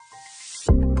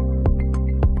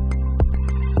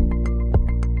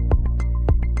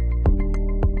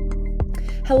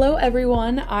Hello,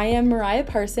 everyone. I am Mariah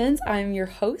Parsons. I'm your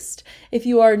host. If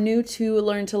you are new to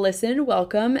Learn to Listen,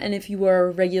 welcome. And if you are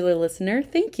a regular listener,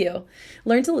 thank you.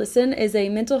 Learn to Listen is a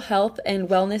mental health and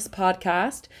wellness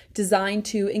podcast designed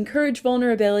to encourage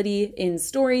vulnerability in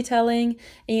storytelling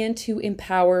and to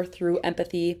empower through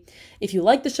empathy. If you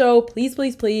like the show,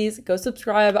 please go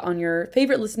subscribe on your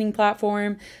favorite listening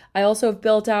platform. I also have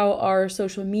built out our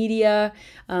social media.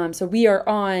 So we are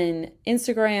on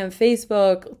Instagram,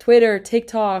 Facebook, Twitter,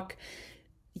 TikTok,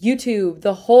 YouTube,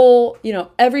 the whole,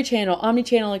 every channel,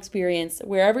 omni-channel experience.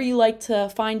 Wherever you like to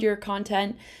find your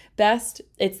content best,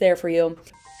 it's there for you.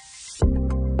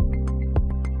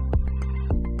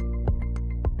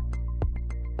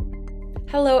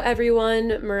 Hello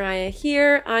everyone, Mariah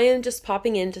here. I am just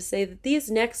popping in to say that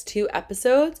these next two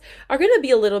episodes are going to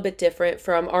be a little bit different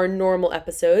from our normal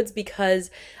episodes because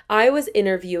I was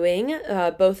interviewing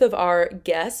both of our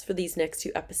guests for these next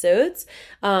two episodes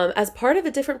as part of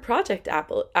a different project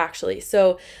actually.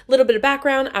 So a little bit of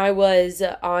background, I was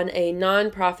on a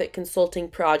nonprofit consulting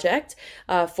project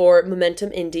for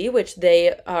Momentum Indy, which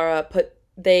they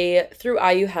through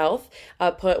IU Health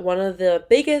put one of the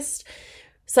biggest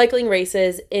cycling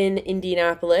races in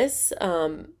Indianapolis.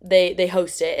 They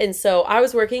host it. And so I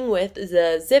was working with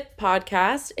the Zip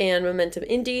podcast and Momentum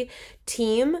Indy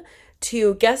team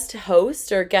to guest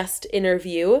host or guest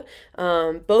interview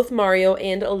both Mario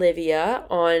and Olivia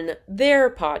on their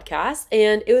podcast.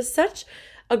 And it was such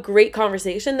a great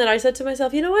conversation that I said to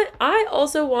myself, you know what? I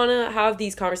also want to have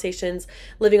these conversations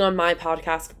living on my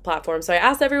podcast platform. So I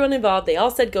asked everyone involved. They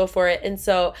all said go for it. And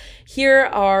so here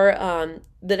are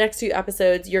the next few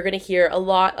episodes. You're going to hear a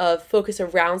lot of focus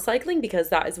around cycling because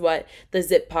that is what the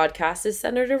Zip podcast is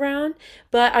centered around.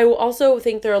 But I will also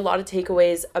think there are a lot of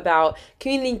takeaways about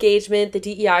community engagement, the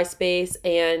DEI space,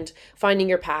 and finding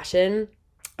your passion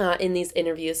in these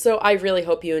interviews. So I really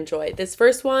hope you enjoy. This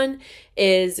first one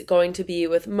is going to be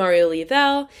with Mario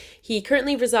Leavelle. He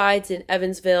currently resides in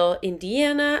Evansville,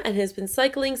 Indiana, and has been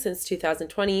cycling since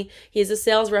 2020. He is a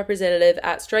sales representative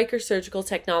at Stryker Surgical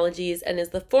Technologies and is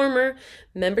the former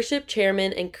membership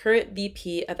chairman and current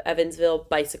VP of Evansville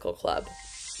Bicycle Club.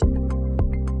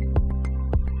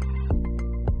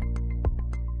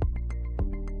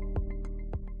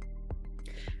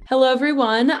 Hello,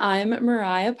 everyone. I'm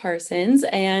Mariah Parsons,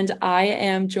 and I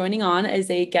am joining on as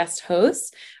a guest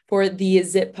host for the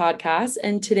Zip podcast.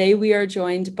 And today we are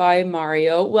joined by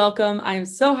Mario. Welcome. I'm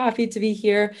so happy to be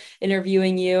here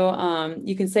interviewing you.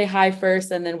 You can say hi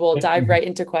first, and then we'll dive right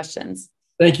into questions.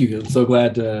 Thank you. I'm so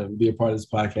glad to be a part of this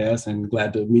podcast and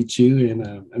glad to meet you. And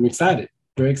I'm excited,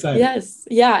 very excited. Yes.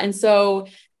 Yeah. And so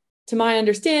to my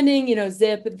understanding,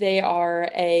 Zip, they are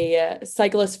a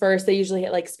cyclist first. They usually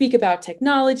speak about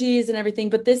technologies and everything.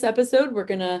 But this episode, we're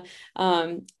going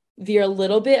to veer a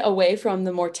little bit away from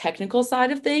the more technical side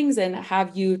of things and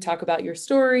have you talk about your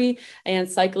story and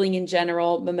cycling in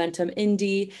general, Momentum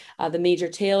Indy, the Major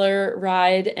Taylor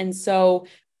ride. And so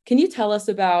can you tell us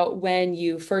about when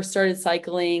you first started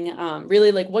cycling,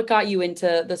 really what got you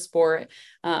into the sport?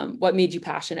 What made you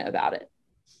passionate about it?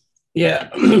 Yeah,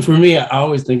 for me, I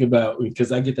always think about,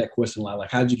 because I get that question a lot,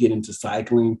 how did you get into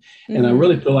cycling? Mm-hmm. And I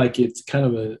really feel like it's kind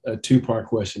of a two-part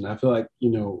question. I feel like,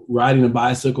 riding a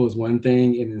bicycle is one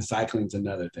thing and then cycling is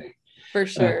another thing. For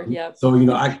sure, yeah. So,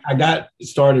 I got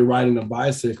started riding a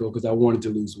bicycle because I wanted to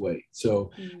lose weight.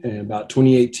 So in about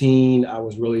 2018, I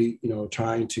was really,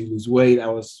 trying to lose weight. I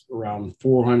was around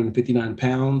 459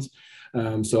 pounds.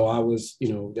 So I was,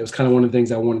 that was kind of one of the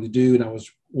things I wanted to do. And I was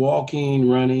walking,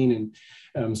 running,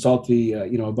 and sought the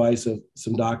advice of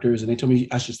some doctors, and they told me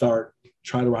I should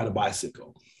try to ride a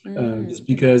bicycle just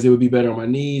because it would be better on my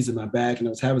knees and my back, and I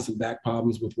was having some back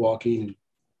problems with walking. And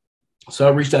so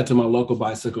I reached out to my local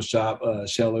bicycle shop,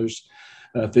 Schellers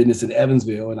Fitness in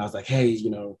Evansville, and I was like, hey,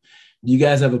 do you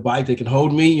guys have a bike that can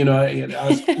hold me?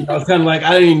 I was kind of like,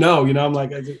 I didn't even know, I'm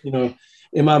like,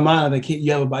 in my mind, like, you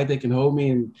have a bike that can hold me?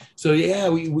 And so, yeah,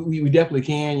 we definitely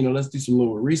can, let's do some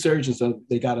little research. And so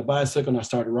they got a bicycle and I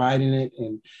started riding it.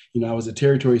 And, I was a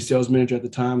territory sales manager at the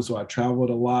time. So I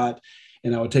traveled a lot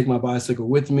and I would take my bicycle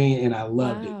with me and I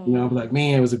loved it. I was like,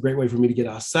 man, it was a great way for me to get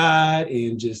outside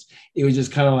and it was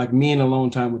just kind of like me and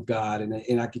alone time with God.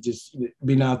 And I could just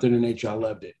being out there in nature. I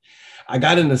loved it. I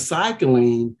got into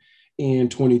cycling in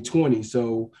 2020.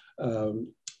 So,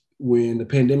 when the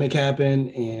pandemic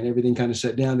happened and everything kind of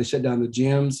shut down, they shut down the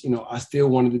gyms, I still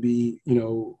wanted to be,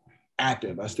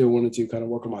 active. I still wanted to kind of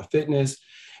work on my fitness.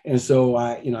 And so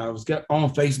I was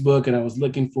on Facebook and I was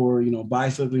looking for,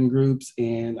 bicycling groups,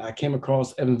 and I came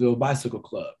across Evansville Bicycle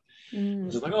Club. I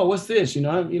was just like, oh, what's this?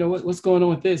 What's going on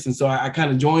with this? And so I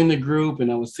kind of joined the group,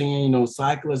 and I was seeing,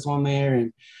 cyclists on there,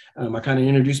 and I kind of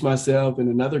introduced myself, and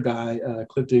another guy,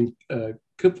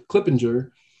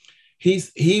 Clippinger, he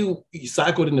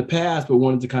cycled in the past, but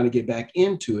wanted to kind of get back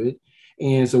into it.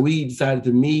 And so we decided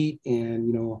to meet,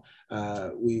 and,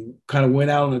 we kind of went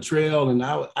out on the trail. And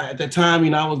at that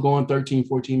time, I was going 13,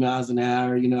 14 miles an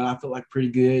hour. I felt like pretty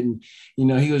good. And,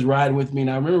 he was riding with me. And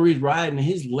I remember he was riding, and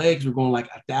his legs were going like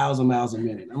 1,000 miles a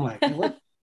minute. I'm like, what?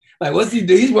 Like, what's he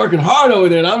do? He's working hard over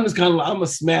there. And I'm just kind of like, I'm a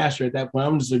smasher at that point.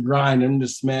 I'm just a grinder. I'm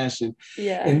just smashing.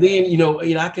 Yeah. And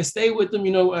then, I could stay with him,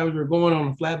 as we're going on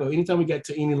the flat, but anytime we got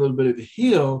to any little bit of the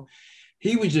hill,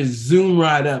 he would just zoom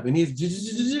right up. And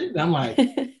I'm like,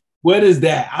 what is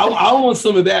that? I want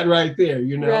some of that right there,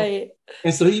 Right.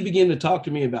 And so he began to talk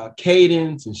to me about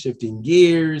cadence and shifting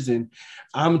gears. And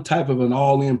I'm type of an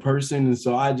all-in person. And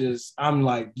so I'm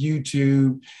like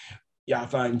YouTube. Yeah, I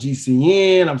find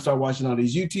GCN. I'm start watching all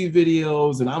these YouTube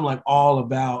videos, and I'm like all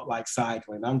about like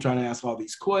cycling. I'm trying to ask all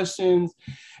these questions.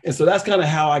 And so that's kind of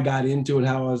how I got into it,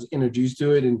 how I was introduced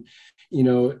to it. And,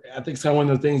 I think it's kind of one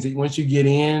of the things that once you get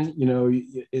in,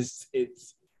 it's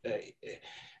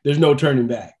there's no turning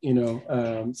back,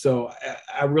 So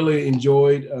I really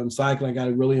enjoyed cycling. I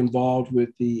got really involved with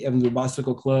the Evansville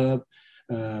Bicycle Club.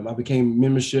 I became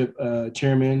membership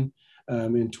chairman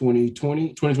in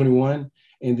 2021.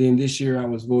 And then this year I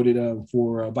was voted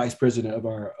for vice president of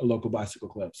our local bicycle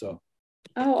club. So.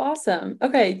 Oh, awesome.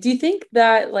 Okay. Do you think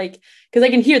that because I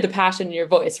can hear the passion in your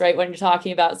voice, right? When you're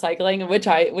talking about cycling, which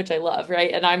I love,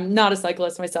 right? And I'm not a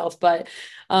cyclist myself, but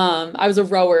I was a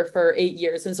rower for 8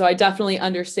 years. And so I definitely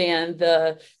understand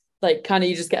the kind of,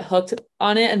 you just get hooked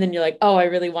on it. And then you're like, oh, I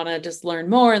really want to just learn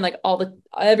more. And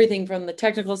everything from the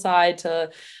technical side to,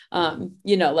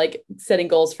 setting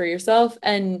goals for yourself.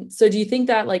 And so do you think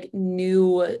that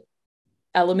new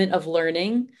element of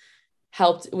learning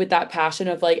helped with that passion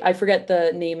of I forget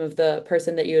the name of the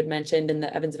person that you had mentioned in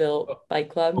the Evansville Bike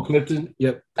Club? Clifton.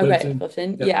 Yep. Clifton. Okay.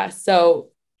 Clifton. Yep. Yeah. So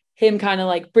him kind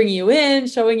of bringing you in,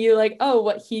 showing you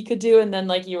what he could do. And then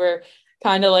you were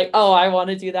kind of oh, I want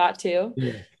to do that too.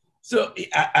 Yeah. So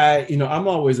I'm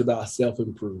always about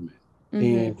self-improvement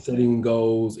and setting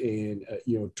goals and,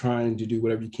 trying to do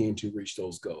whatever you can to reach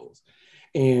those goals.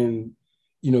 And,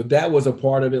 that was a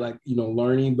part of it,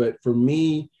 learning. But for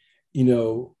me, and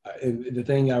the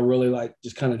thing I really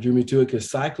just kind of drew me to it, because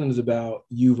cycling is about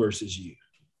you versus you.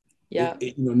 Yeah.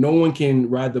 No one can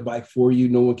ride the bike for you.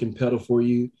 No one can pedal for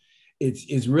you.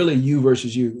 It's really you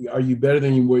versus you. Are you better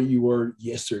than you were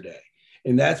yesterday?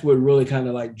 And that's what really kind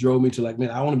of drove me to man,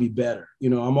 I want to be better.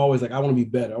 I'm always I want to be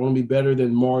better. I want to be better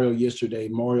than Mario yesterday,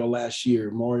 Mario last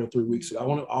year, Mario 3 weeks ago.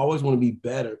 I always want to be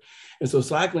better. And so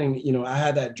cycling, I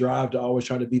had that drive to always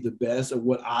try to be the best of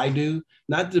what I do,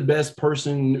 not the best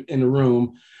person in the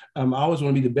room. I always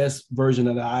want to be the best version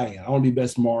that I am. I want to be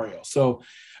best Mario. So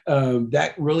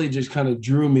that really just kind of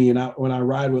drew me. And when I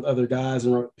ride with other guys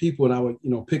and people, and I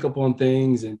would, pick up on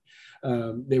things, and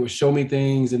they would show me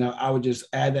things, and I would just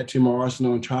add that to my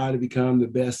arsenal and try to become the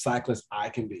best cyclist I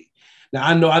can be. Now,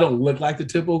 I know I don't look like the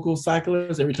typical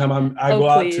cyclist. Every time I go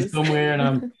out to somewhere and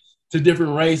I'm to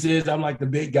different races, I'm like the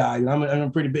big guy. I'm a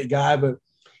pretty big guy,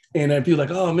 and then people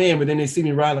oh man, but then they see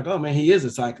me ride oh man, he is a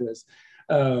cyclist.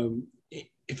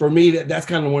 For me, that's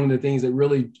kind of one of the things that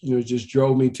really, just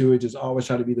drove me to it. Just always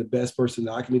try to be the best person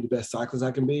that I can be, the best cyclist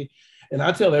I can be. And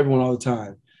I tell everyone all the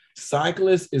time,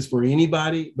 cyclist is for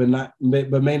anybody, but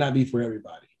may not be for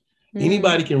everybody.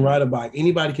 Anybody can ride a bike.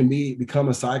 Anybody can become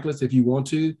a cyclist if you want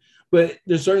to, but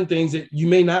there's certain things that you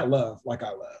may not love like I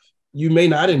love. You may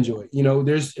not enjoy it.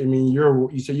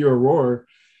 You say you're a rower.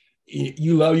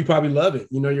 You probably love it.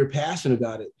 You're passionate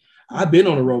about it. I've been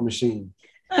on a road machine.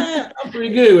 I'm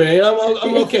pretty good with it.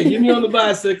 I'm okay. Get me on the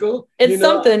bicycle. It's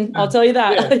something. I'll tell you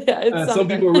that. Yeah. Yeah, some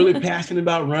people are really passionate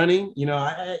about running.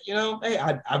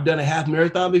 I've done a half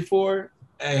marathon before.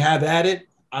 I have at it.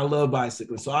 I love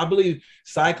bicycling. So I believe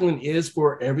cycling is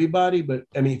for everybody,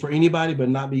 for anybody, but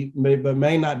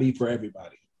may not be for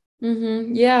everybody.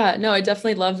 Yeah, no, I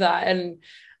definitely love that. And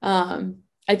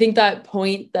I think that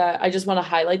point that I just want to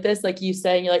highlight this, you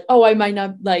saying, you're oh, I might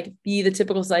not be the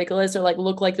typical cyclist or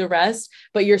look like the rest,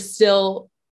 but you're still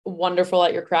wonderful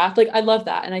at your craft. I love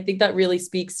that. And I think that really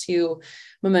speaks to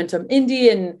Momentum Indy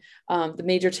and the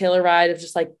Major Taylor ride of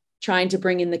just trying to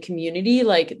bring in the community,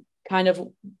 kind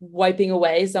of wiping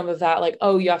away some of that,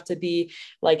 oh, you have to be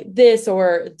this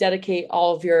or dedicate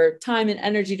all of your time and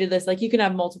energy to this. You can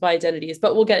have multiple identities,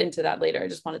 but we'll get into that later. I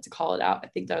just wanted to call it out. I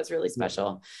think that was really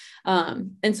special.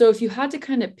 And so if you had to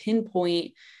kind of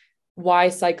pinpoint why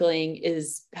cycling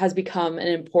has become an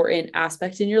important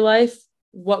aspect in your life,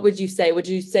 what would you say? Would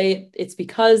you say it's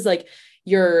because like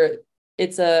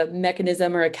it's a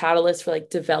mechanism or a catalyst for like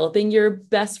developing your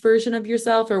best version of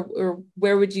yourself, or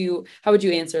how would you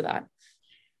answer that?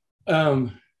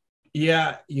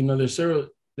 Yeah, there's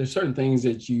certain things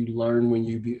that you learn when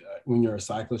you're a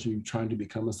cyclist or you're trying to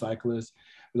become a cyclist,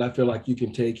 but I feel like you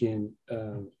can take in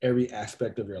every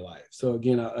aspect of your life. So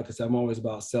again, like I said, I'm always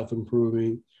about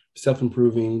self-improving,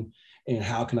 and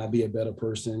how can I be a better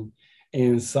person?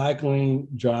 And cycling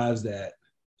drives that,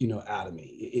 out of me.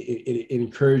 It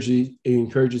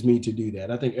encourages me to do that.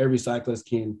 I think every cyclist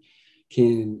can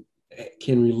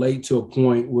relate to a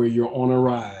point where you're on a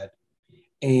ride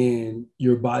and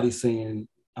your body's saying,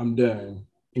 I'm done.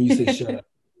 And you say, shut up.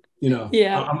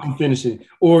 Yeah. I'm finishing.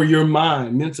 Or your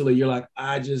mind, mentally, you're like,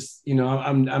 I just, you're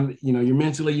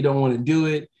mentally, you don't want to do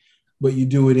it, but you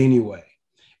do it anyway.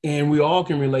 And we all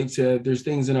can relate to, there's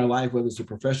things in our life, whether it's a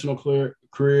professional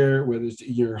career, whether it's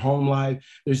your home life,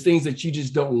 there's things that you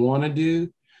just don't want to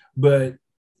do, but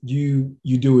you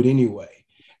do it anyway.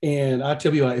 And I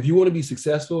tell you, if you want to be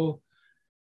successful,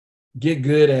 get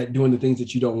good at doing the things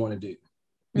that you don't want to do,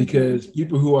 because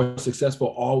people who are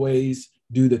successful always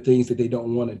do the things that they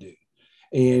don't want to do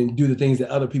and do the things that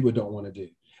other people don't want to do.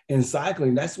 And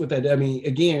cycling, that's what that, I mean,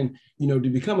 again, to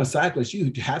become a cyclist,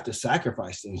 you have to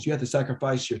sacrifice things. You have to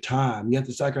sacrifice your time. You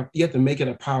have to make it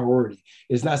a priority.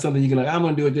 It's not something you can I'm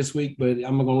going to do it this week, but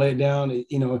I'm going to lay it down.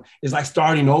 It's like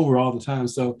starting over all the time.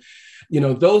 So,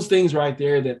 those things right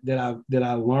there that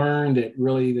I learned that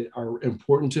really that are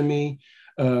important to me,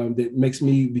 that makes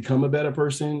me become a better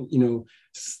person,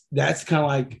 that's kind of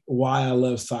like why I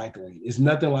love cycling. It's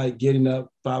nothing like getting up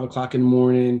 5 o'clock in the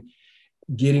morning,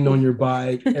 getting on your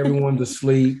bike, everyone's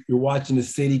asleep, you're watching the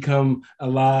city come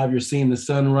alive, you're seeing the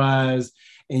sunrise,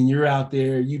 and you're out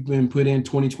there, you've been put in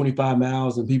 20, 25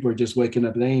 miles, and people are just waking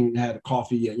up and they ain't even had a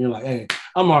coffee yet. And you're like, hey,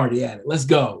 I'm already at it. Let's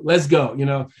go.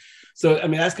 So, I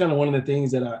mean, that's kind of one of the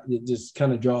things that it just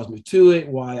kind of draws me to it,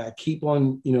 why I keep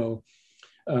on,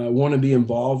 want to be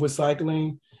involved with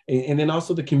cycling. And then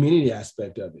also the community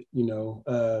aspect of it.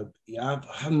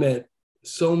 I've met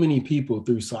so many people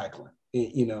through cycling,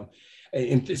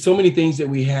 and so many things that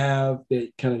we have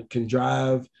that kind of can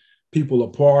drive people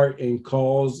apart and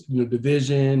cause,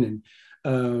 division.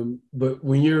 But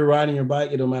when you're riding your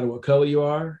bike, it don't matter what color you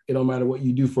are. It don't matter what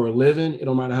you do for a living. It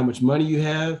don't matter how much money you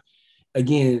have.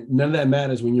 Again, none of that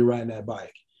matters when you're riding that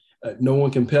bike. No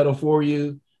one can pedal for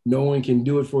you. No one can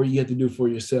do it for you. You have to do it for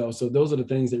yourself. So those are the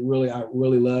things that I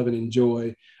really love and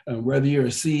enjoy. Whether you're a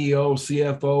CEO,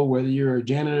 CFO, whether you're a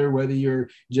janitor, whether you're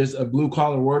just a blue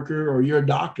collar worker or you're a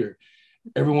doctor,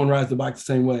 everyone rides the bike the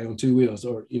same way on two wheels,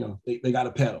 or, they got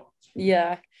to pedal.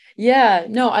 Yeah. Yeah.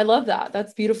 No, I love that.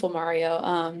 That's beautiful,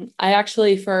 Mario. I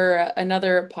actually, for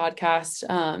another podcast,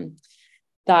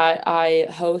 that I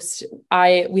host,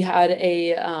 we had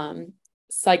a,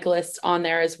 cyclist on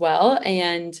there as well.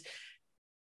 And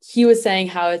he was saying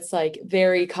how it's like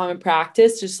very common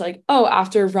practice, just like, oh,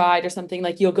 after a ride or something,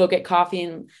 like you'll go get coffee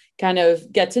and kind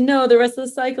of get to know the rest of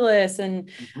the cyclists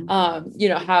and,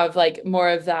 have like more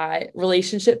of that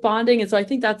relationship bonding. And so I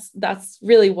think that's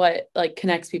really what like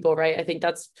connects people, right? I think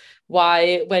that's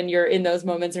why when you're in those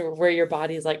moments where your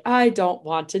body is like, I don't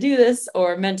want to do this,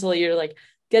 or mentally you're like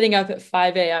getting up at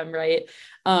 5 a.m., right?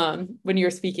 When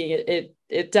you're speaking,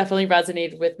 it definitely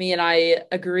resonated with me. And I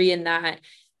agree in that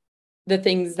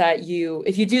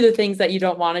if you do the things that you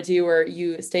don't want to do, or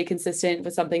you stay consistent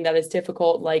with something that is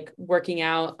difficult, like working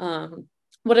out,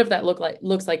 whatever that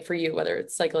looks like for you, whether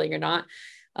it's cycling or not.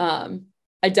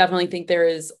 I definitely think there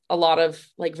is a lot of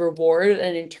like reward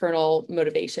and internal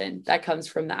motivation that comes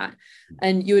from that.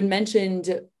 And you had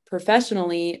mentioned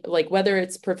professionally, like whether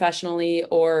it's professionally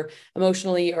or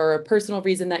emotionally or a personal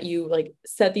reason that you like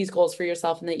set these goals for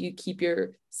yourself and that you keep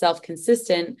yourself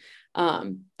consistent,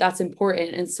 that's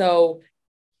important. And so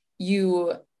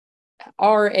you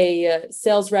are a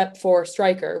sales rep for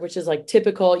Stryker, which is like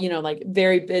typical, like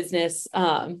very business.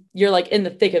 You're like in the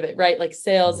thick of it, right? Like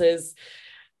sales is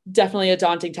definitely a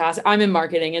daunting task. I'm in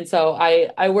marketing. And so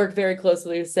I work very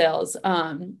closely with sales.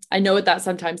 I know what that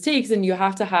sometimes takes, and you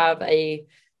have to have a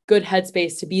good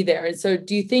headspace to be there. And so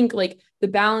do you think like the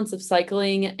balance of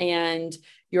cycling and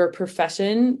your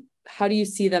profession, how do you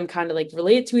see them kind of like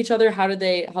relate to each other? How do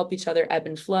they help each other ebb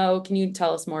and flow? Can you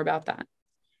tell us more about that?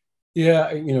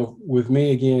 Yeah, with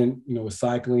me again, with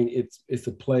cycling, it's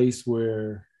a place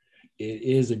where it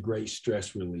is a great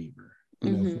stress reliever. For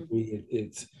me,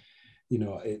 it's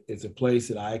a place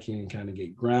that I can kind of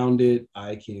get grounded.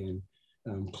 I can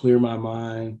clear my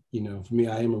mind. For me,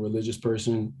 I am a religious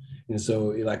person, and so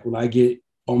like when I get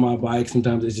on my bike,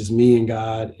 sometimes it's just me and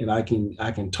God, and I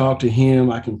can talk to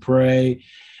Him. I can pray.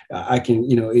 I can,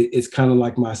 it's kind of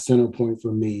like my center point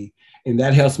for me. And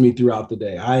that helps me throughout the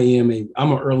day. I'm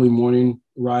an early morning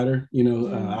rider.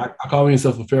 I call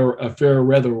myself a fair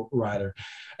weather rider.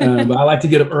 But I like to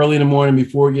get up early in the morning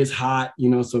before it gets hot,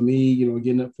 so me,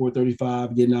 getting up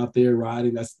 4:35, getting out there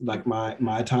riding, that's like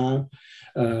my time.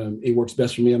 It works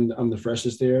best for me. I'm the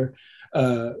freshest there.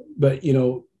 But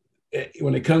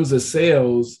when it comes to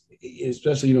sales,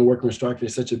 especially, working with Stryker,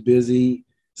 it's such a busy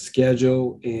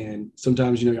schedule. And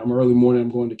sometimes, I'm early morning, I'm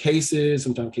going to cases.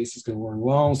 Sometimes cases can run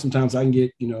long. Sometimes I can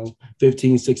get,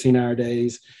 15, 16-hour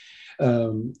days.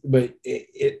 But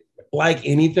it like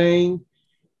anything,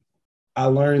 I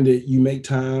learned that you make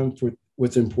time for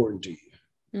what's important to you.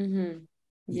 Mm-hmm.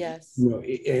 Yes.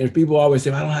 And people always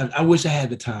say, I wish I had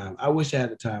the time. I wish I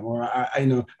had the time. Or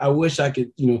I wish I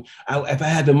could, if I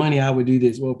had the money, I would do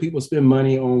this. Well, people spend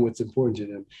money on what's important to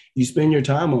them. You spend your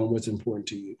time on what's important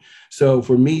to you. So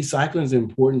for me, cycling is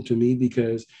important to me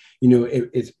because,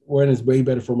 it's way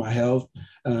better for my health.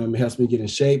 It helps me get in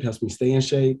shape, helps me stay in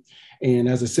shape. And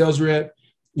as a sales rep,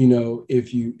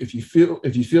 if you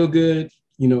feel good,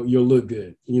 you'll look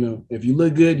good. If you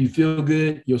look good, you feel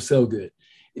good, you'll sell good.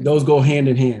 Those go hand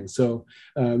in hand. So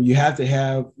you have to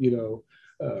have,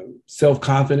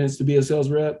 self-confidence to be a sales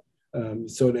rep.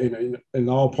 And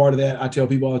all part of that, I tell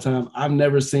people all the time, I've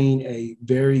never seen a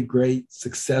very great,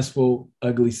 successful,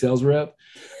 ugly sales rep.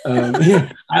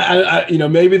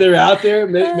 Maybe they're out there,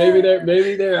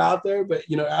 maybe they're out there, but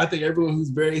I think everyone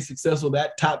who's very successful,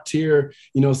 that top tier,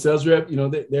 sales rep,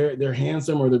 they're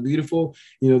handsome or they're beautiful,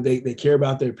 they care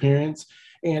about their appearance.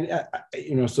 And,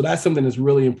 so that's something that's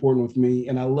really important with me.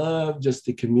 And I love just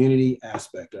the community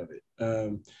aspect of it.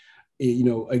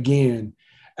 Again,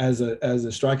 as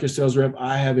a Stryker sales rep,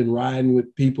 I have been riding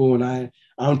with people and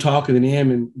I'm talking to them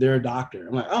and they're a doctor.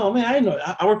 I'm like, oh man, I didn't know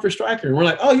I work for Stryker. And we're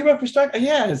like, oh, you work for Stryker?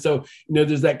 Yeah. And so,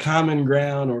 there's that common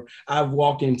ground. Or I've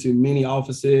walked into many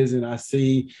offices and I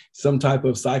see some type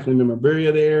of cycling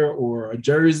memorabilia there or a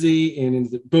jersey. And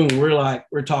then boom,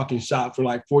 we're talking shop for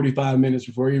like 45 minutes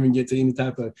before we even get to any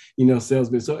type of,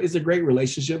 salesman. So it's a great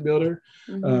relationship builder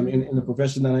in the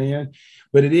profession that I am.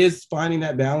 But it is finding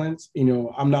that balance.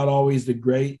 I'm not always the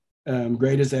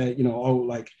greatest at,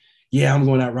 yeah, I'm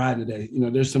going out riding today.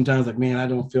 There's sometimes like, man, I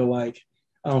don't feel like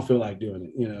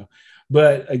doing it,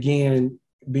 but again,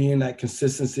 being that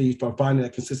consistency, finding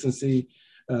that consistency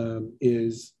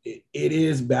it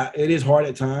is hard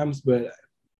at times, but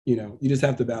you just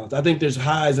have to balance. I think there's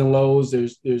highs and lows.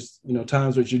 There's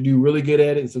times where you do really good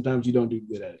at it and sometimes you don't do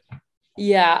good at it.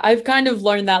 Yeah, I've kind of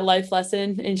learned that life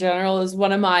lesson in general. Is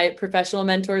one of my professional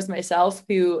mentors myself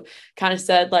who kind of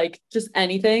said like just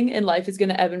anything in life is going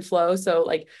to ebb and flow. So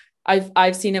like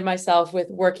I've seen it myself with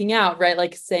working out, right?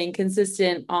 Like staying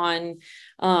consistent on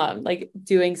like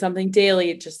doing something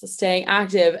daily, just staying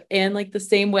active. And like the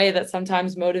same way that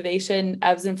sometimes motivation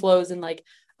ebbs and flows in like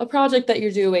a project that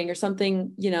you're doing or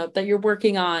something, that you're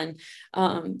working on,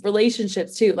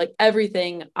 relationships too, like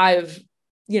everything I've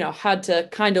had to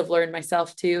kind of learn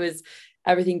myself too, is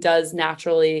everything does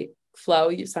naturally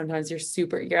flow. Sometimes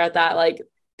you're at that like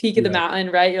peak of the mountain,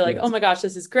 right? You're like, oh my gosh,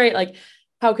 this is great. Like,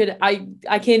 how could I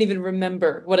can't even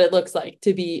remember what it looks like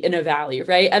to be in a valley,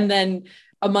 right? And then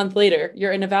a month later,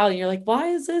 you're in a valley and you're like, why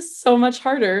is this so much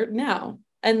harder now?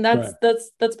 And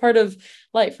that's part of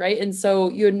life, right? And so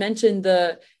you had mentioned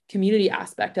the community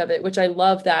aspect of it, which I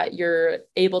love that you're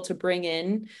able to bring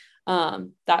in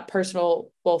that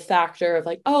personal factor of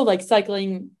like, oh, like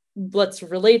cycling, let's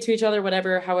relate to each other,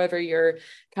 whatever, however you're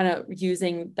kind of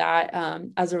using that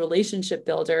as a relationship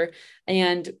builder.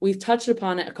 And we've touched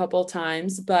upon it a couple of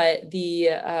times, but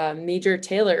the Major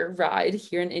Taylor ride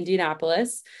here in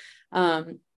Indianapolis.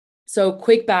 So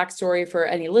quick backstory for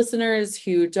any listeners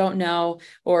who don't know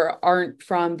or aren't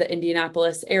from the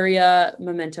Indianapolis area,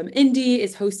 Momentum Indy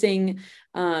is hosting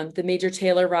the Major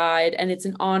Taylor ride, and it's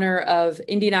in honor of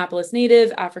Indianapolis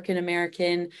native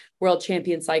African-American world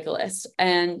champion cyclist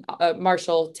and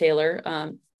Marshall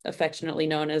Taylor, affectionately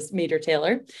known as Major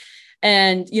Taylor.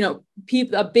 And,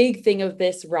 a big thing of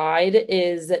this ride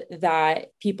is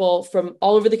that people from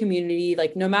all over the community,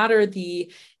 like no matter the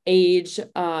age,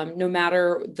 no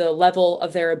matter the level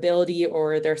of their ability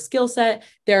or their skill set,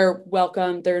 they're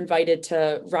welcome. They're invited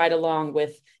to ride along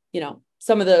with,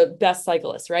 some of the best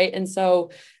cyclists, right? And so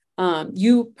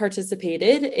you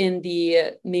participated in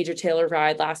the Major Taylor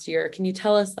ride last year. Can you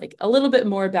tell us like a little bit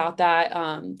more about that?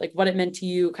 Like what it meant to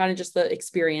you, kind of just the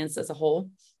experience as a whole?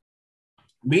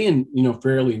 Being,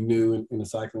 fairly new in the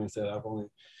cycling set, I've only,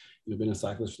 been a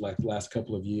cyclist for like the last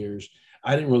couple of years.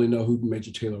 I didn't really know who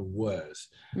Major Taylor was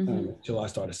until I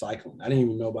started cycling. I didn't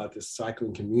even know about this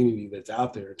cycling community that's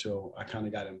out there until I kind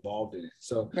of got involved in it.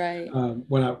 So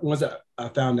once I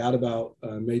found out about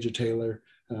Major Taylor,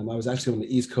 I was actually on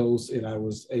the East Coast, and I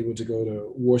was able to go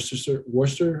to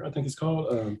Worcester, I think it's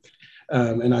called.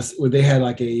 They had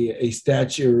like a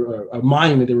statue or a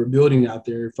monument they were building out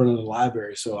there in front of the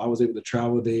library. So I was able to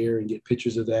travel there and get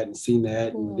pictures of that and seen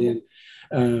that. Cool. And then,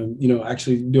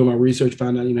 actually doing my research,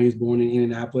 found out, he was born in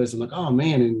Indianapolis, and like, oh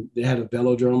man, and they had a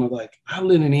velodrome. I'm like, I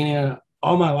lived in Indiana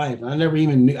all my life. I never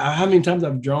even knew how many times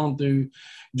I've driven through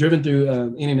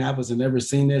Indianapolis and never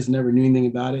seen this, never knew anything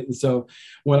about it. And so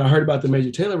when I heard about the Major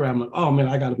Taylor ride, I'm like, oh man,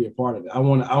 I got to be a part of it. I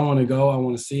want to go. I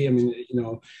want to see. I mean,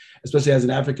 especially as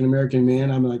an African-American man,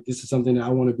 I'm like, this is something that I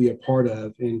want to be a part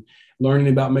of. And learning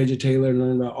about Major Taylor,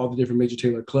 learning about all the different Major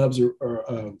Taylor clubs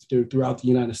throughout the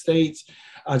United States,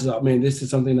 I just thought, man, this is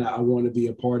something that I want to be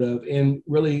a part of and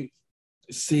really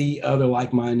see other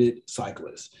like-minded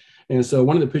cyclists. And so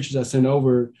one of the pictures I sent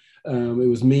over, it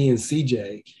was me and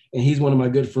CJ, and he's one of my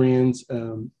good friends.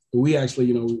 We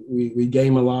actually, we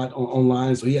game a lot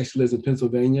online. So he actually lives in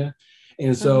Pennsylvania.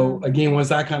 And so again,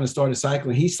 once I kind of started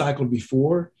cycling, he cycled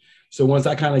before. So once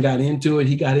I kind of got into it,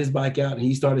 he got his bike out and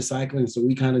he started cycling. So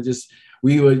we kind of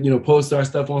we would, post our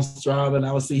stuff on Strava, and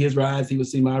I would see his rides, he would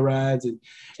see my rides.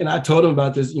 And I told him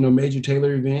about this, Major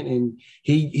Taylor event, and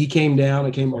he came down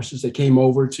and came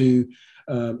over to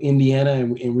Indiana,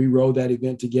 and we rode that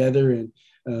event together. And,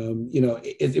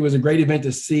 it was a great event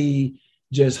to see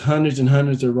just hundreds and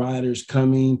hundreds of riders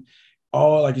coming,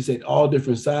 all, like you said, all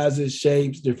different sizes,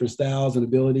 shapes, different styles and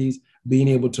abilities, being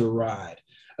able to ride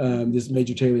this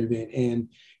Major Taylor event. And,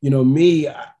 me,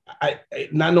 I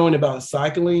not knowing about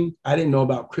cycling, I didn't know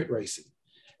about crit racing.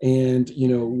 And,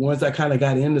 once I kind of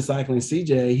got into cycling,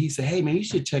 CJ, he said, hey, man, you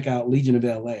should check out Legion of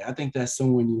LA. I think that's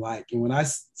someone you like. And when I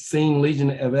seen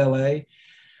Legion of LA,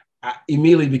 I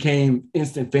immediately became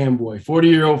instant fanboy,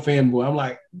 40-year-old fanboy. I'm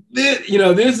like, this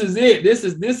is it. This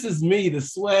is me, the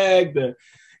swag,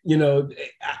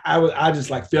 I just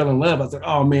like fell in love. I was like,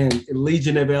 oh man,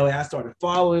 Legion of LA. I started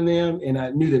following them, and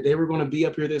I knew that they were going to be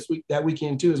up here that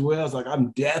weekend too, as well. I was like,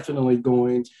 I'm definitely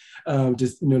going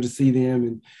to see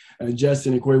them, and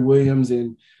Justin and Corey Williams.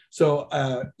 And so,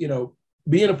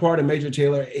 being a part of Major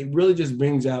Taylor, it really just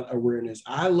brings out awareness.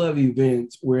 I love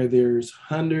events where there's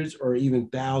hundreds or even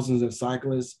thousands of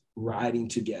cyclists riding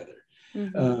together.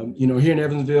 Mm-hmm. Here in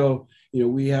Evansville,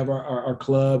 we have our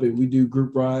club, and we do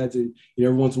group rides, and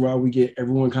every once in a while we get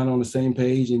everyone kind of on the same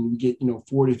page, and we get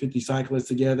 40, 50 cyclists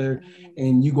together,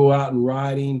 and you go out and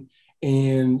riding.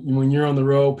 And when you're on the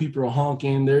road, people are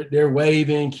honking, they're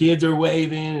waving, kids are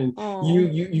waving, and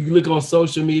you look on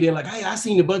social media like, hey, I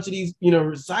seen a bunch of these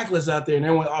cyclists out there, and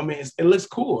everyone, oh man, it looks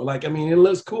cool. Like, I mean, it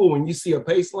looks cool when you see a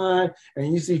pace line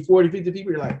and you see 40, 50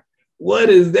 people. You're like, what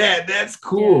is that? That's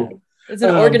cool. Yeah. It's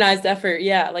an organized effort.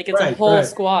 Yeah. Like it's a whole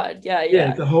squad. Yeah.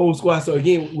 It's a whole squad. So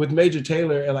again, with Major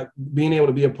Taylor, and like being able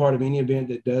to be a part of any event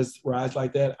that does rides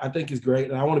like that, I think is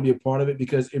great. And I want to be a part of it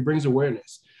because it brings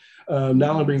awareness. Not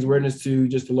only brings awareness to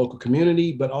just the local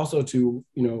community, but also to,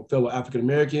 fellow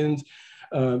African-Americans.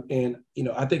 And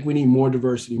I think we need more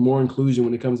diversity, more inclusion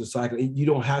when it comes to cycling. You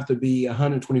don't have to be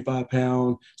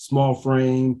 125-pound, small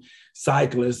frame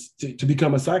cyclist to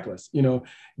become a cyclist.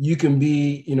 You can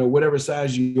be, whatever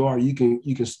size you are, you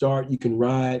can start, you can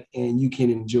ride, and you can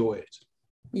enjoy it.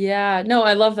 Yeah, no,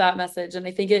 I love that message. And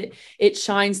I think it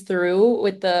shines through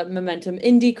with the Momentum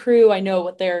Indie crew. I know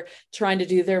what they're trying to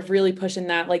do. They're really pushing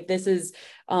that. Like this is,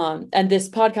 and this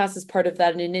podcast is part of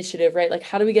that initiative, right? Like,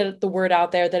 how do we get the word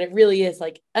out there that it really is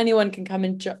like anyone can come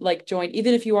and join,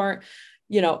 even if you aren't,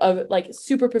 a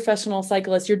super professional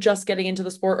cyclist, you're just getting into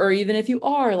the sport, or even if you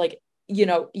are like,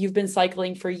 you've been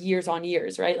cycling for years on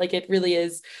years, right? Like it really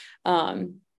is,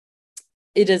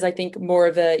 it is, I think, more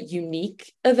of a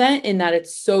unique event in that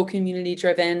it's so community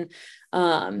driven.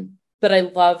 But I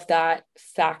love that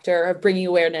factor of bringing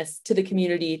awareness to the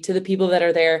community, to the people that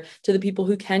are there, to the people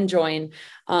who can join.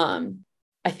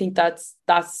 I think that's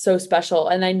so special.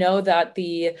 And I know that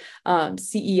the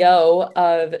CEO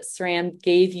of SRAM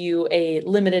gave you a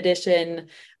limited edition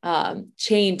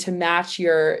chain to match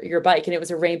your bike, and it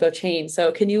was a rainbow chain.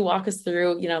 So can you walk us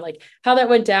through, like how that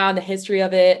went down, the history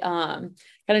of it,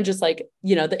 kind of just like,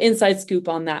 the inside scoop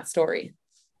on that story?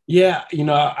 Yeah,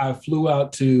 I flew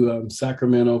out to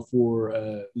Sacramento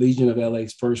for Legion of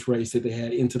LA's first race that they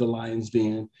had, Into the Lion's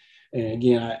Den. And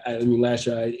again, I mean, last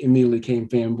year I immediately came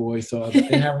fanboy. So I was like,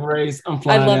 they have a race. I'm I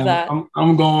flying love out. that.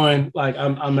 I'm going. Like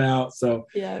I'm out. So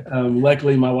Yeah.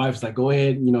 luckily, my wife's like, go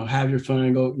ahead, have your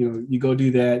fun. Go, you go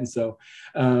do that. And so,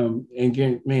 and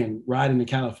again, man, riding to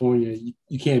California,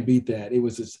 you can't beat that. It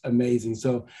was just amazing.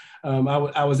 So,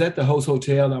 I was at the host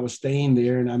hotel and I was staying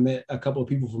there, and I met a couple of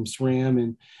people from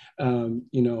SRAM.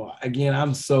 And again,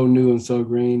 I'm so new and so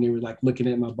green. They were like looking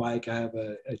at my bike. I have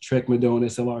a Trek Madone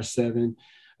SLR7.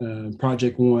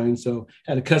 Project One. So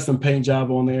had a custom paint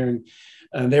job on there,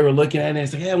 and they were looking at it and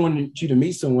said, "Hey, I wanted you to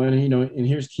meet someone, and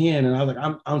here's Ken." And I was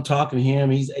like, I'm talking to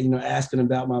him. He's, asking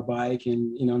about my bike,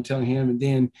 and, I'm telling him. And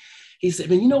then he said,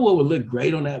 "Man, you know what would look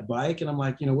great on that bike?" And I'm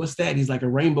like, "What's that?" He's like, "A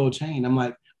rainbow chain." I'm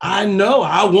like, "I know,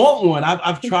 I want one.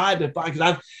 I've tried to find, because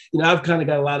I've kind of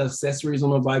got a lot of accessories on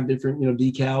my bike, different,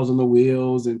 decals on the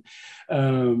wheels, and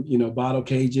bottle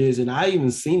cages. And I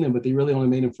even seen them, but they really only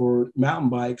made them for mountain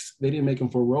bikes. They didn't make them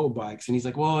for road bikes." And he's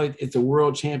like, "Well, it's a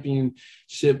world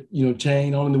championship,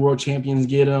 chain. Only the world champions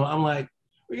get them." I'm like,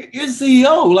 "You're the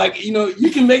CEO. Like,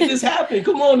 you can make this happen.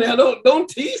 Come on now. Don't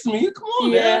tease me. Come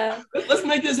on, man. Let's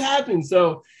make this happen."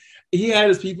 So he had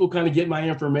his people kind of get my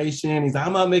information. He's like,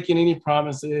 "I'm not making any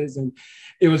promises." And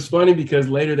it was funny because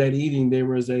later that evening there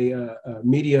was a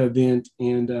media event,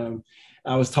 and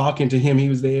I was talking to him. He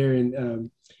was there, and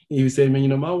he was saying,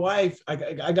 "Man, my wife."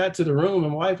 I got to the room,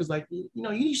 and my wife was like,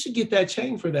 "You should get that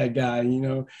chain for that guy."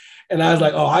 And I was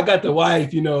like, "Oh, I got the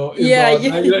wife, involved." Yeah.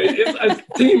 It's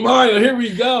Team Mario. Here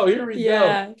we go.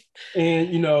 Yeah. And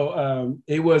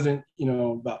it wasn't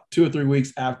about 2 or 3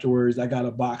 weeks afterwards, I got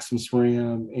a box from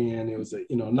SRAM, and it was a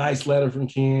nice letter from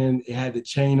Ken. It had the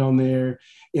chain on there,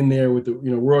 in there with the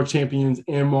world champions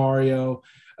and Mario,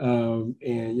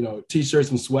 and t-shirts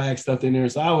and swag stuff in there.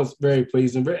 So I was very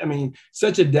pleased, and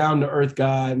such a down-to-earth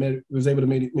guy. Was able to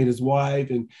meet his wife,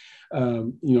 and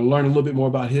learn a little bit more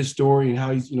about his story and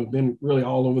how he's been really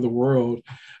all over the world.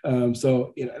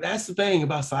 So that's the thing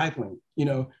about cycling.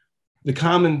 The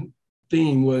common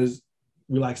theme was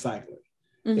we like cycling.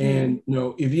 Mm-hmm. And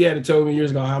if you had told me years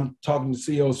ago, I'm talking to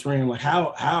CEO SRAM, like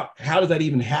how does that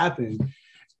even happen?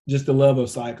 Just the love of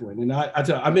cycling. And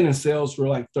I've been in sales for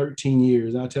like 13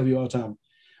 years. And I tell you all the time,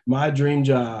 my dream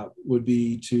job would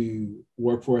be to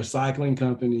work for a cycling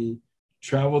company,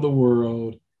 travel the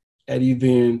world at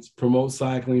events, promote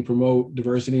cycling, promote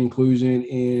diversity and inclusion.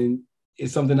 And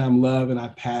it's something I'm loving and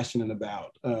I'm passionate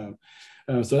about.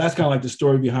 So that's kind of like the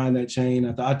story behind that chain.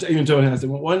 I even told him, I said,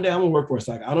 well, one day I'm gonna work for a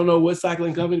cycle. I don't know what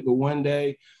cycling company, but one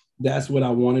day that's what I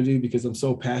want to do because I'm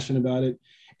so passionate about it.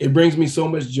 It brings me so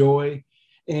much joy.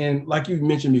 And like you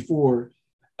mentioned before,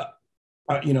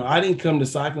 I didn't come to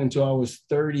cycling until I was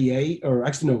 38, or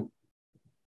actually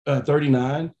no,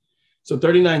 39. So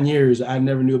 39 years, I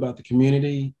never knew about the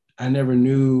community. I never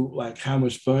knew like how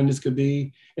much fun this could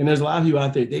be. And there's a lot of people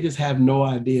out there, they just have no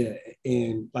idea.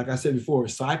 And like I said before,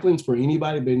 cycling's for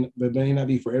anybody, but may not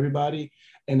be for everybody.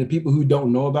 And the people who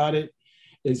don't know about it,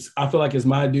 I feel like it's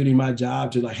my duty, my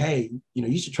job to like, hey,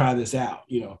 you should try this out.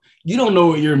 You don't know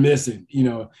what you're missing.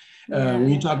 When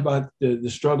you talk about the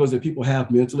struggles that people have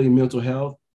mentally, mental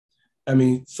health,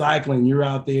 cycling, you're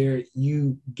out there,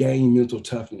 you gain mental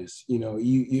toughness.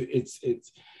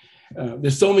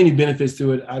 There's so many benefits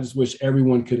to it. I just wish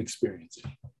everyone could experience it.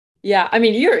 Yeah.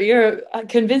 You're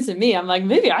convincing me. I'm like,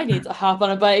 maybe I need to hop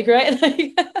on a bike, right?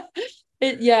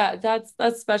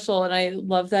 That's special. And I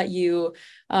love that you,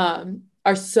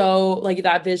 are so like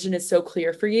that vision is so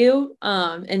clear for you.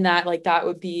 And that like, that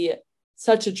would be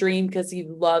such a dream because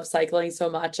you love cycling so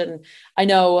much. And I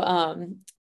know,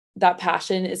 that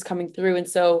passion is coming through. And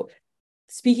so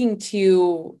speaking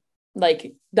to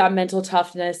like that mental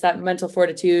toughness, that mental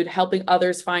fortitude, helping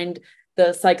others find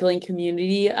the cycling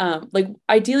community, like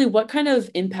ideally, what kind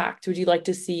of impact would you like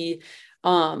to see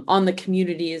on the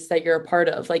communities that you're a part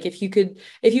of? Like if you could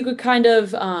kind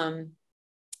of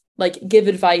like give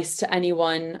advice to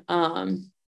anyone,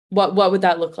 what would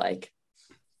that look like?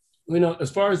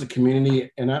 As far as the community,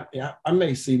 and I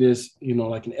may see this,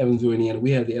 like in Evansville, Indiana,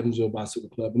 we have the Evansville Bicycle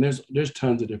Club, and there's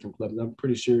tons of different clubs. I'm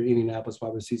pretty sure Indianapolis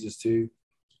probably sees this too.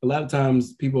 A lot of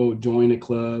times people join a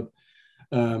club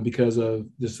because of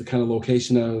just the kind of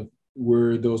location of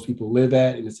where those people live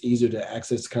at, and it's easier to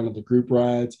access kind of the group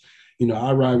rides.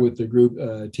 I ride with the group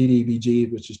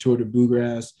TDBG, which is Tour de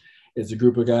Bluegrass. It's a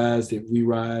group of guys that we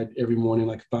ride every morning,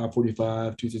 like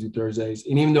 5:45, Tuesdays and Thursdays.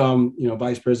 And even though I'm,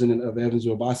 vice president of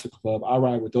Evansville Bicycle Club, I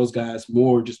ride with those guys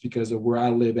more just because of where I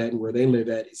live at and where they live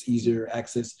at. It's easier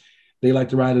access. They like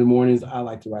to ride in the mornings. I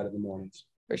like to ride in the mornings.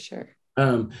 For sure.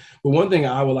 But one thing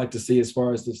I would like to see as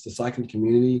far as the cycling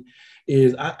community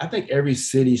is I think every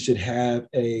city should have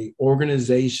a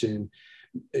organization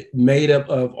made up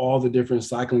of all the different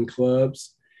cycling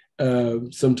clubs,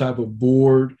 some type of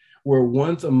board where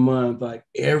once a month, like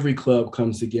every club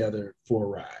comes together for a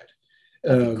ride.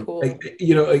 Cool.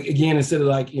 Again, instead of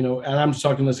like, and I'm just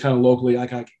talking this kind of locally,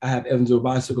 like I have Evansville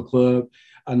Bicycle Club.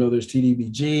 I know there's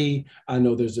TDBG. I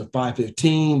know there's a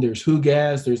 515. There's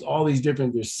Hugas. There's all these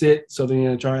different, there's SIT, Southern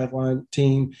Indiana Triathlon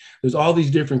Team. There's all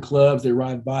these different clubs that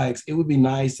ride bikes. It would be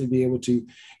nice to be able to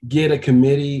get a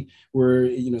committee where,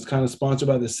 it's kind of sponsored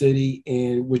by the city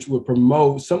and which would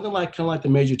promote something like kind of like the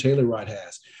Major Taylor Ride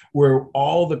has, where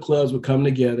all the clubs would come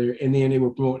together and then they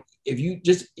would promote. If you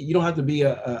don't have to be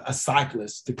a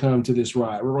cyclist to come to this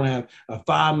ride. We're going to have a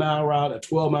 5-mile route, a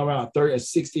 12-mile route, a 30, a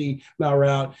 60-mile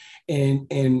route,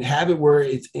 and have it where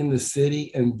it's in the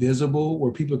city and visible,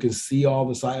 where people can see all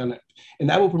the cycling, and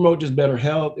that will promote just better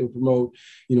health. It will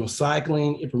promote,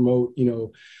 cycling. It promote,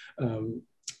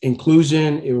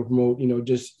 inclusion. It will promote,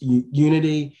 just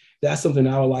unity. That's something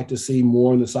I would like to see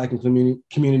more in the cycling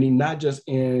community, not just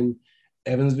in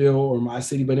Evansville or my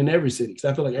city, but in every city. Because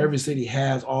I feel like every city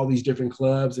has all these different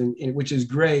clubs, and which is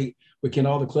great. But can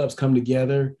all the clubs come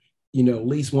together, at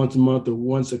least once a month or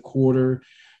once a quarter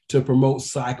to promote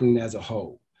cycling as a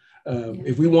whole?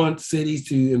 If we want cities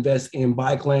to invest in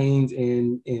bike lanes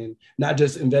and not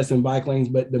just invest in bike lanes,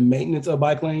 but the maintenance of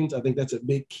bike lanes, I think that's a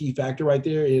big key factor right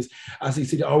there. Is I see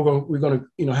city, we're going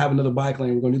to have another bike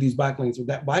lane. We're going to do these bike lanes. So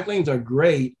that bike lanes are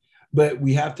great, but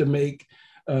we have to make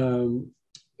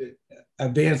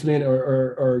advancement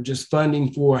or just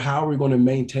funding for how are we going to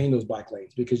maintain those bike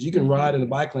lanes, because you can ride in a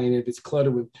bike lane if it's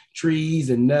cluttered with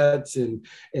trees and nuts and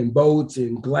boats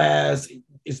and glass.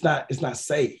 It's not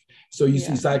safe. So you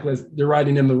see cyclists, they're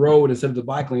riding in the road instead of the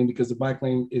bike lane because the bike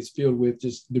lane is filled with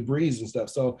just debris and stuff.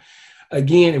 So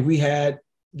again, if we had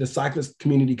the cyclist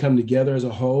community come together as a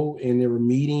whole and they were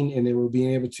meeting and they were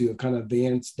being able to kind of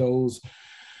advance those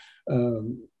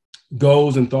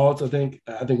goals and thoughts, I think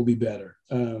will be better.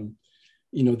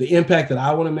 The impact that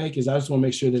I want to make is I just want to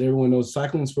make sure that everyone knows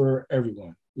cycling's for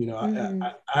everyone.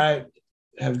 I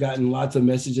have gotten lots of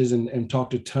messages and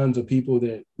talked to tons of people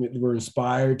that were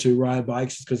inspired to ride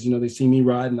bikes because, they see me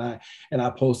ride and I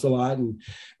post a lot and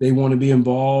they want to be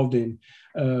involved. And,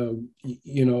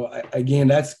 again,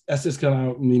 that's just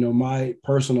kind of, my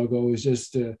personal goal is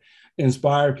just to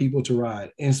inspire people to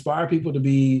ride, inspire people to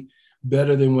be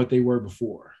better than what they were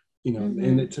before.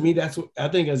 And to me, that's what I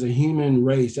think as a human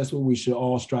race, that's what we should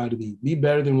all strive to be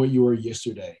better than what you were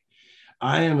yesterday.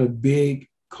 I am a big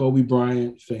Kobe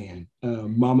Bryant fan,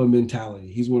 Mamba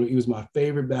mentality. He was my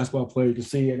favorite basketball player. You can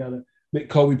see I got a big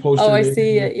Kobe poster. Oh, I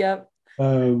see it. Yep.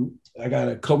 I got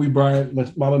a Kobe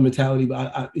Bryant Mamba mentality,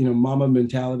 but Mamba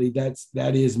mentality,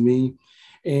 that is me.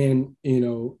 And,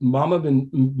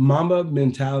 Mamba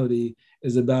mentality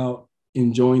is about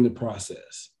enjoying the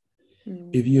process.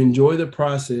 If you enjoy the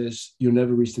process, you'll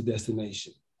never reach the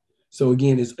destination. So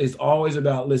again, it's always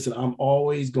about, listen, I'm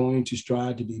always going to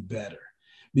strive to be better,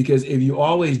 because if you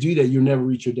always do that, you'll never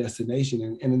reach your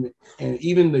destination. And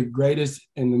even the greatest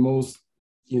and the most,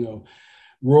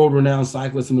 world-renowned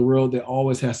cyclists in the world, they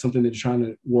always have something they're trying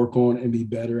to work on and be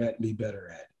better at.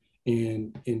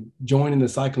 And joining the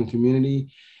cycling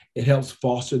community, it helps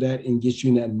foster that and get you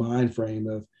in that mind frame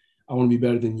of, I want to be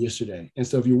better than yesterday. And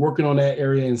so if you're working on that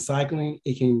area in cycling,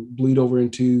 it can bleed over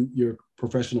into your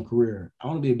professional career. I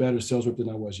want to be a better sales rep than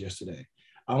I was yesterday.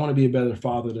 I want to be a better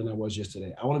father than I was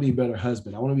yesterday. I want to be a better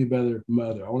husband. I want to be a better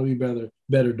mother. I want to be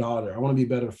better daughter. I want to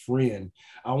be a better friend.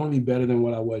 I want to be better than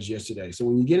what I was yesterday. So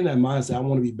when you get in that mindset, I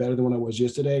want to be better than what I was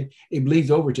yesterday, it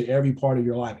bleeds over to every part of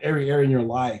your life, every area in your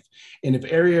life. And if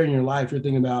every area in your life, you're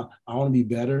thinking about, I want to be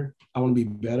better,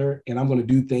 and I'm going to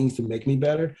do things to make me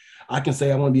better. I can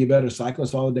say I want to be a better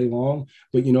cyclist all day long,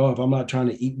 but if I'm not trying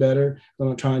to eat better, I'm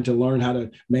not trying to learn how to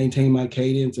maintain my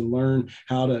cadence and learn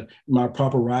my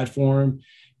proper ride form,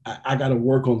 I got to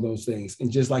work on those things.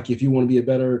 And just like if you want to be a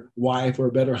better wife or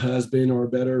a better husband or a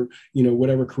better,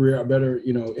 whatever career, a better,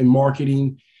 in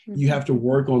marketing, you have to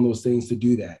work on those things to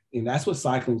do that. And that's what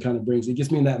cycling kind of brings. It gets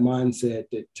me in that mindset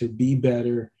that to be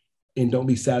better and don't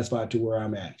be satisfied to where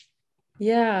I'm at.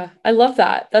 Yeah, I love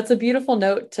that. That's a beautiful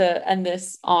note to end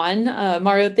this on.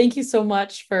 Mario, thank you so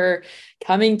much for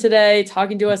coming today,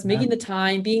 talking to us, making the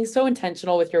time, being so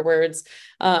intentional with your words.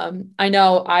 I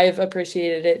know I've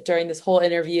appreciated it during this whole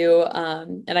interview,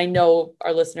 and I know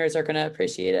our listeners are going to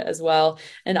appreciate it as well.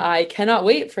 And I cannot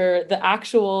wait for the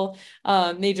actual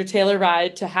Major Taylor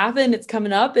ride to happen. It's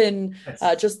coming up in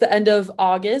just the end of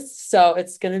August. So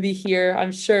it's going to be here,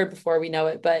 I'm sure, before we know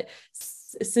it. But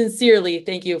sincerely,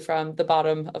 thank you from the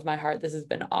bottom of my heart. This has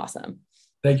been awesome.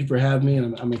 Thank you for having me.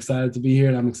 And I'm excited to be here,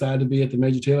 and I'm excited to be at the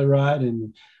Major Taylor ride,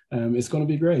 and it's going to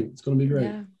be great. It's going to be great.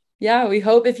 Yeah. Yeah, we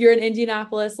hope if you're in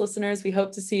Indianapolis, listeners, we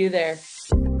hope to see you there.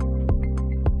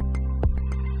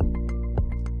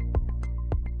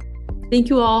 Thank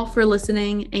you all for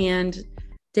listening and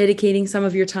dedicating some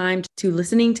of your time to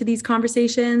listening to these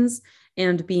conversations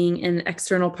and being an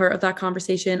external part of that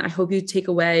conversation. I hope you take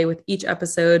away with each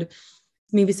episode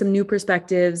maybe some new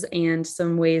perspectives and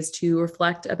some ways to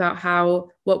reflect about how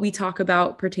what we talk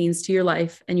about pertains to your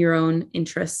life and your own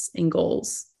interests and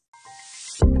goals.